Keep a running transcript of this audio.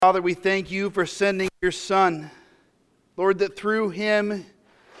Father, we thank you for sending your Son. Lord, that through him,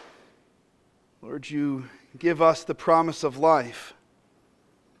 Lord, you give us the promise of life.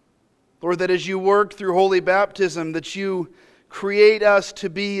 Lord, that as you work through holy baptism, that you create us to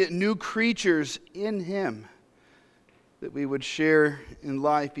be new creatures in him, that we would share in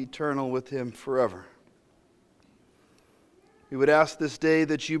life eternal with him forever. We would ask this day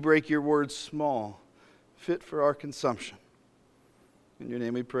that you break your words small, fit for our consumption. In your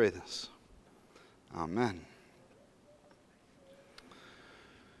name we pray this. Amen.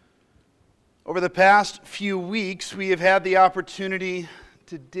 Over the past few weeks, we have had the opportunity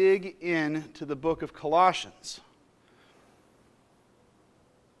to dig into the book of Colossians,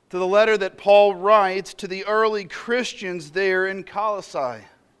 to the letter that Paul writes to the early Christians there in Colossae.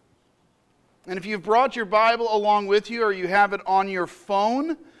 And if you've brought your Bible along with you, or you have it on your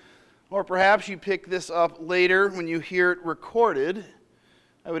phone, or perhaps you pick this up later when you hear it recorded,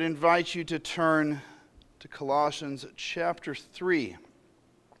 I would invite you to turn to Colossians chapter 3,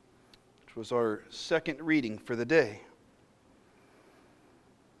 which was our second reading for the day.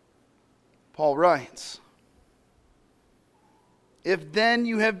 Paul writes, "If then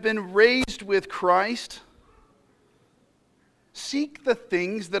you have been raised with Christ, seek the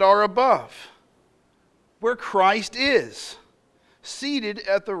things that are above, where Christ is, seated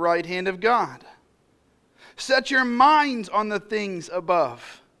at the right hand of God. Set your minds on the things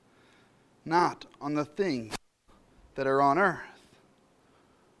above, not on the things that are on earth."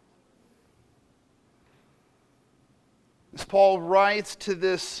 As Paul writes to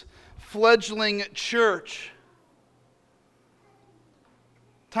this fledgling church,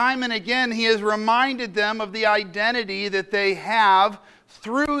 time and again he has reminded them of the identity that they have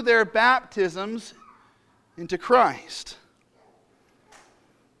through their baptisms into Christ.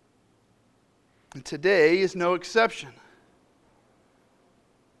 And today is no exception.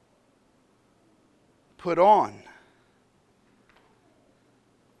 Put on.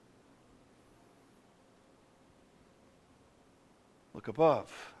 Look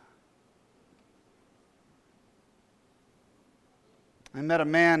above. I met a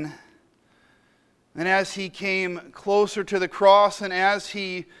man, and as he came closer to the cross, and as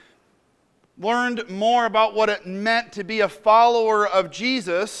he learned more about what it meant to be a follower of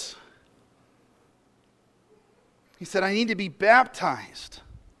Jesus, he said, "I need to be baptized."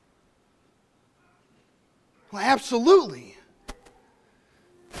 Well, absolutely.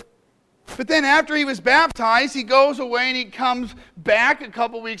 But then after he was baptized, he goes away and he comes back a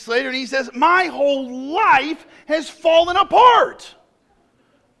couple weeks later and he says, "My whole life has fallen apart."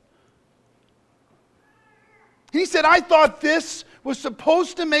 He said, "I thought this was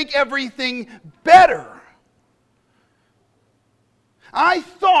supposed to make everything better. I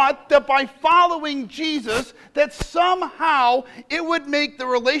thought that by following Jesus, that somehow it would make the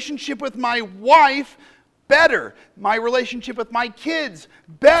relationship with my wife better, my relationship with my kids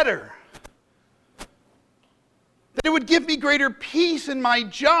better, that it would give me greater peace in my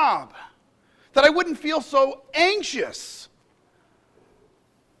job, that I wouldn't feel so anxious."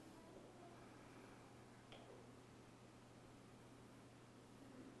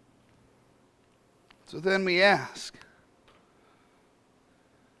 So then we ask,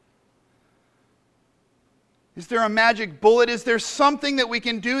 is there a magic bullet? Is there something that we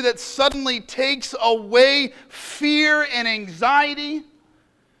can do that suddenly takes away fear and anxiety?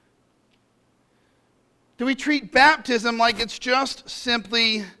 Do we treat baptism like it's just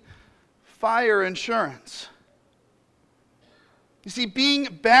simply fire insurance? You see, being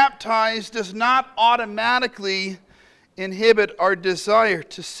baptized does not automatically inhibit our desire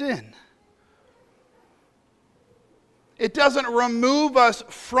to sin. It doesn't remove us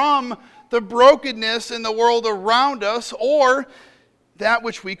from the brokenness in the world around us or that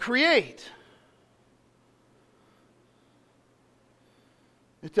which we create.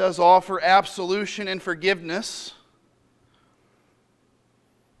 It does offer absolution and forgiveness.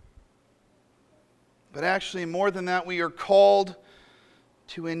 But actually, more than that, we are called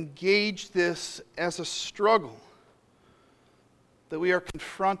to engage this as a struggle that we are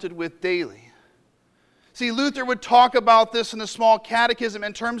confronted with daily. See, Luther would talk about this in the Small Catechism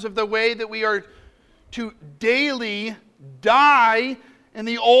in terms of the way that we are to daily die in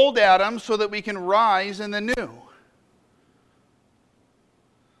the old Adam so that we can rise in the new.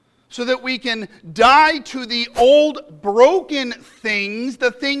 So that we can die to the old broken things, the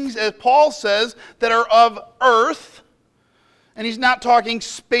things, as Paul says, that are of earth. And he's not talking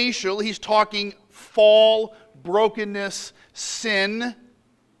spatial, he's talking fall, brokenness, sin.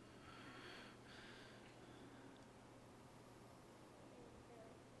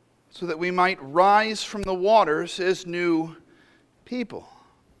 So that we might rise from the waters as new people.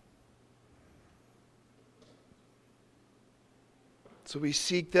 So we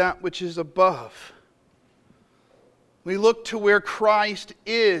seek that which is above. We look to where Christ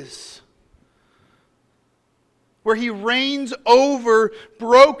is, where He reigns over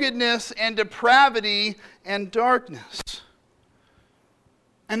brokenness and depravity and darkness.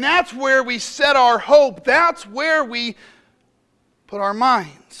 And that's where we set our hope. That's where we put our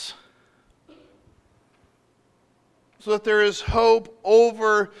minds. So that there is hope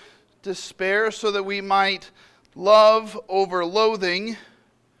over despair, so that we might love over loathing,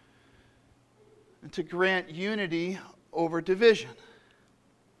 and to grant unity over division.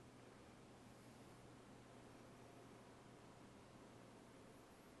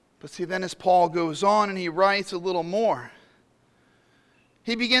 But see, then as Paul goes on and he writes a little more,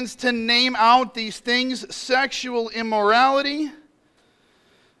 he begins to name out these things: sexual immorality,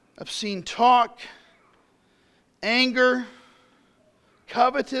 obscene talk, anger,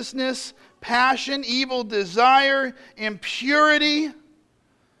 covetousness, passion, evil desire, impurity.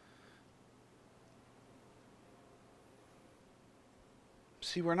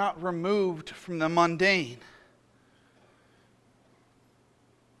 See, we're not removed from the mundane.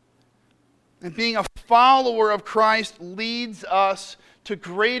 And being a follower of Christ leads us to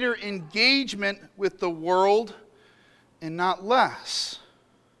greater engagement with the world and not less.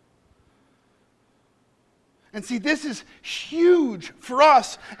 And see, this is huge for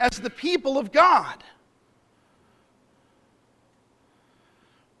us as the people of God.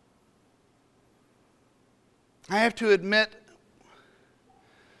 I have to admit,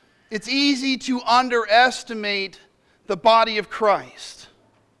 it's easy to underestimate the body of Christ.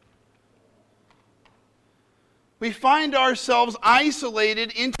 We find ourselves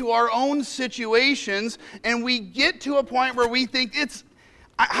isolated into our own situations, and we get to a point where we think,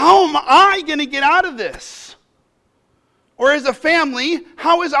 how am I going to get out of this? Or as a family,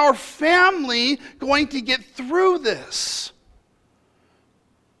 how is our family going to get through this?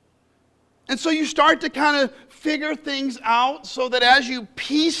 And so you start to kind of figure things out so that as you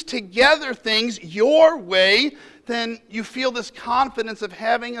piece together things your way, then you feel this confidence of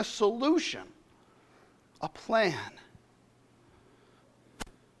having a solution, a plan.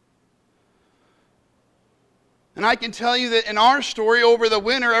 And I can tell you that in our story over the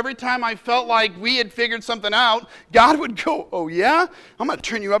winter, every time I felt like we had figured something out, God would go, "Oh yeah? I'm going to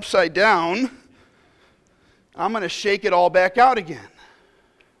turn you upside down. I'm going to shake it all back out again."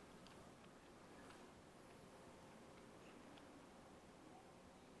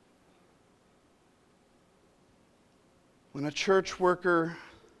 When a church worker,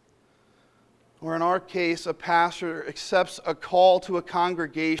 or in our case, a pastor, accepts a call to a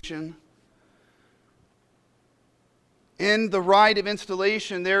congregation, in the rite of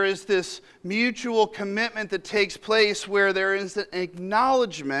installation, there is this mutual commitment that takes place where there is an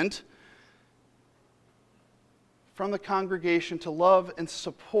acknowledgement from the congregation to love and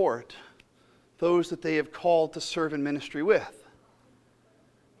support those that they have called to serve in ministry with.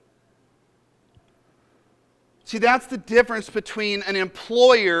 See, that's the difference between an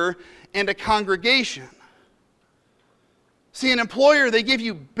employer and a congregation. See, an employer, they give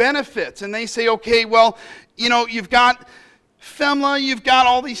you benefits, and they say, okay, well, you've got FEMLA, you've got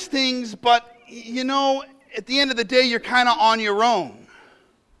all these things, but, at the end of the day, you're kind of on your own.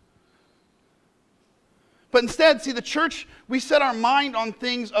 But instead, see, the church, we set our mind on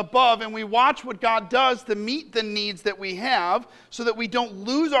things above, and we watch what God does to meet the needs that we have so that we don't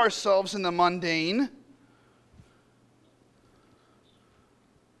lose ourselves in the mundane.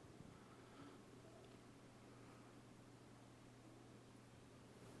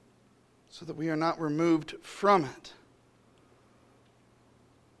 So that we are not removed from it.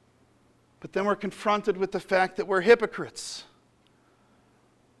 But then we're confronted with the fact that we're hypocrites.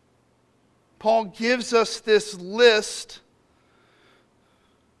 Paul gives us this list,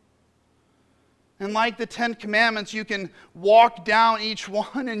 and like the 10 Commandments, you can walk down each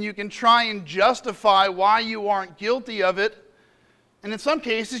one and you can try and justify why you aren't guilty of it. And in some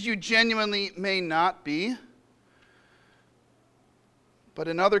cases, you genuinely may not be. But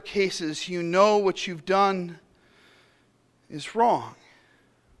in other cases, you know what you've done is wrong.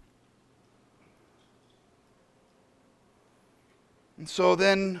 And so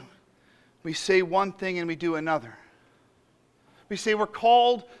then we say one thing and we do another. We say we're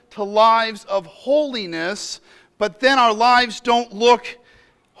called to lives of holiness, but then our lives don't look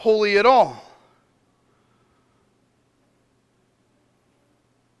holy at all.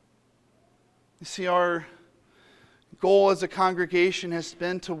 You see, our goal as a congregation has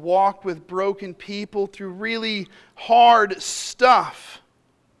been to walk with broken people through really hard stuff.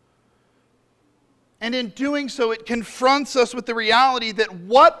 And in doing so, it confronts us with the reality that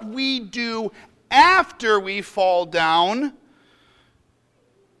what we do after we fall down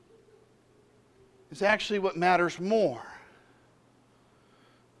is actually what matters more.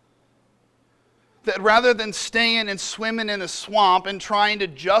 That rather than staying and swimming in a swamp and trying to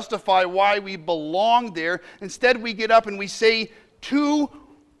justify why we belong there, instead we get up and we say 2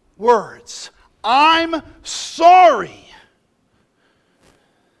 words. I'm sorry.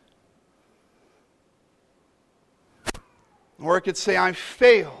 Or it could say, I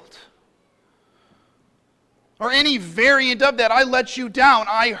failed. Or any variant of that, I let you down,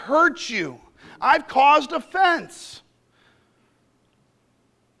 I hurt you, I've caused offense.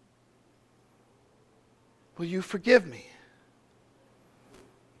 Will you forgive me?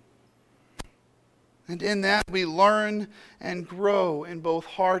 And in that we learn and grow in both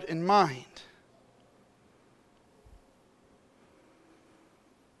heart and mind.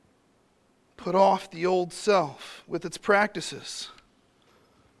 Put off the old self with its practices.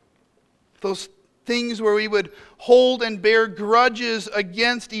 Those things where we would hold and bear grudges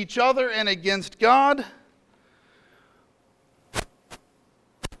against each other and against God.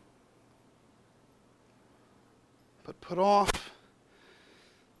 But put off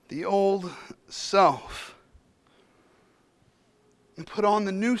the old self and put on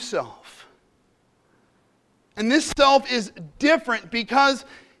the new self. And this self is different because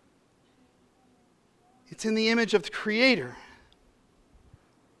it's in the image of the Creator.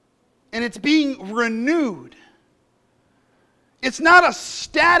 And it's being renewed. It's not a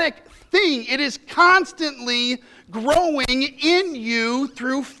static thing. It is constantly growing in you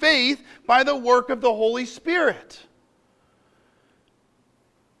through faith by the work of the Holy Spirit.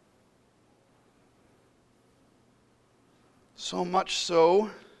 So much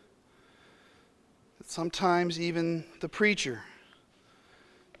so that sometimes even the preacher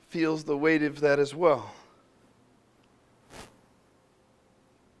feels the weight of that as well.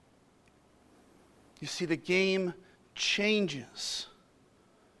 You see, the game changes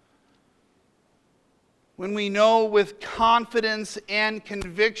when we know with confidence and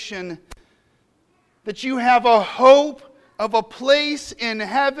conviction that you have a hope of a place in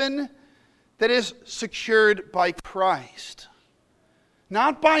heaven that is secured by Christ.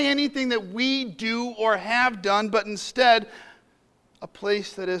 Not by anything that we do or have done, but instead a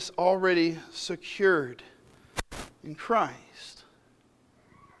place that is already secured in Christ.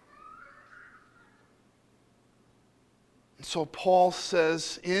 And so Paul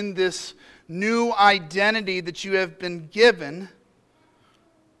says, in this new identity that you have been given,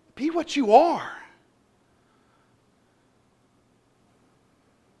 be what you are.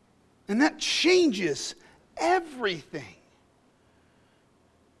 And that changes everything.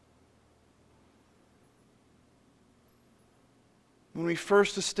 When we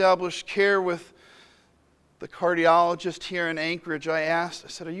first established care with the cardiologist here in Anchorage, I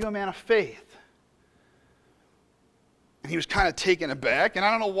said, are you a man of faith? And he was kind of taken aback, and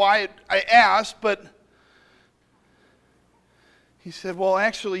I don't know why I asked, but he said, well,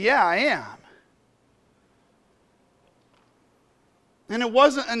 actually, yeah, I am. And it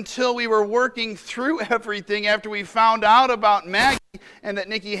wasn't until we were working through everything after we found out about Maggie and that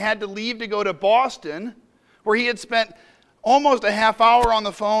Nikki had to leave to go to Boston, where he had spent almost a half hour on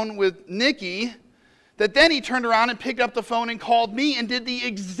the phone with Nikki, that then he turned around and picked up the phone and called me and did the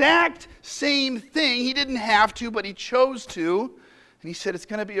exact same thing. He didn't have to, but he chose to. And he said, it's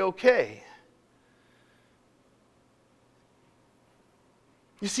going to be okay.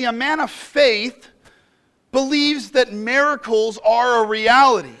 You see, a man of faith believes that miracles are a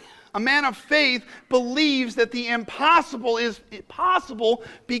reality. A man of faith believes that the impossible is possible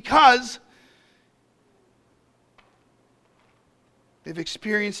because they've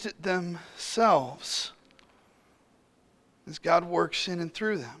experienced it themselves as God works in and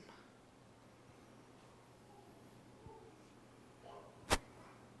through them.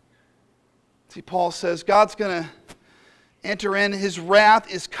 See, Paul says God's going to enter in. His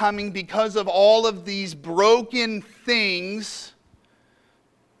wrath is coming because of all of these broken things.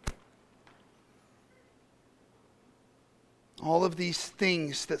 All of these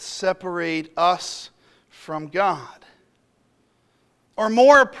things that separate us from God. Or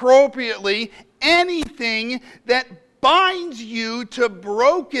more appropriately, anything that binds you to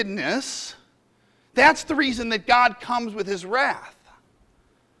brokenness. That's the reason that God comes with His wrath.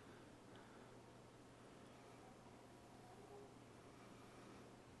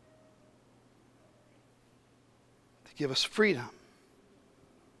 To give us freedom.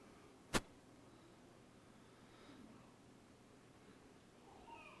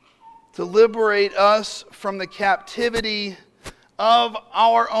 To liberate us from the captivity of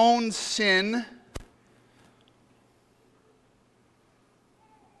our own sin.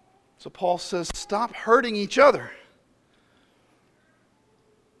 So Paul says, stop hurting each other.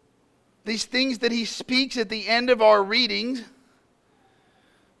 these things that he speaks at the end of our readings,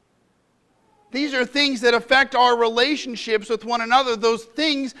 these are things that affect our relationships with one another, those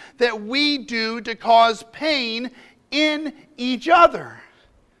things that we do to cause pain in each other.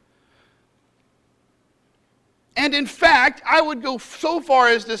 And in fact, I would go so far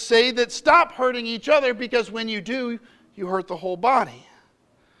as to say that stop hurting each other, because when you do, you hurt the whole body.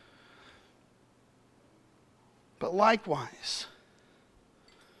 But likewise,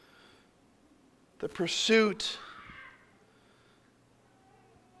 the pursuit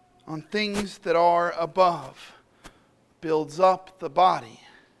on things that are above builds up the body.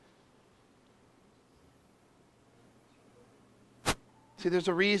 See, there's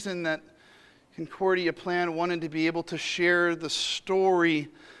a reason that Concordia Plan wanted to be able to share the story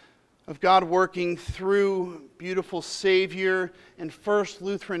of God working through beautiful Savior and First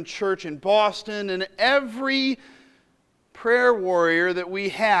Lutheran Church in Boston, and every prayer warrior that we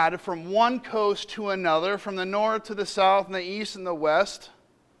had from one coast to another, from the north to the south and the east and the west,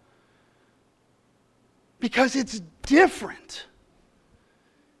 because it's different.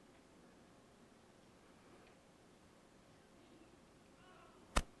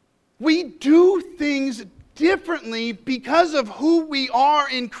 We do things differently because of who we are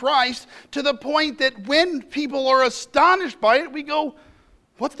in Christ, to the point that when people are astonished by it, we go,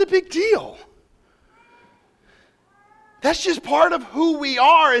 what's the big deal? That's just part of who we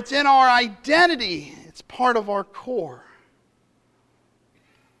are. It's in our identity. It's part of our core.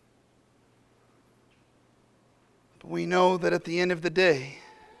 But we know that at the end of the day,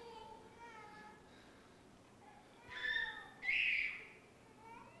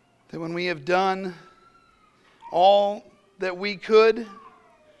 that when we have done all that we could,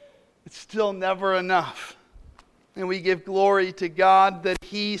 it's still never enough. And we give glory to God that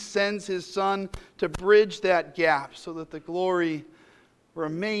He sends His Son to bridge that gap so that the glory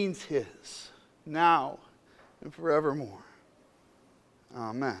remains His now and forevermore.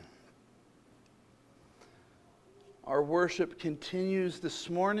 Amen. Our worship continues this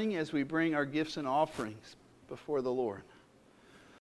morning as we bring our gifts and offerings before the Lord.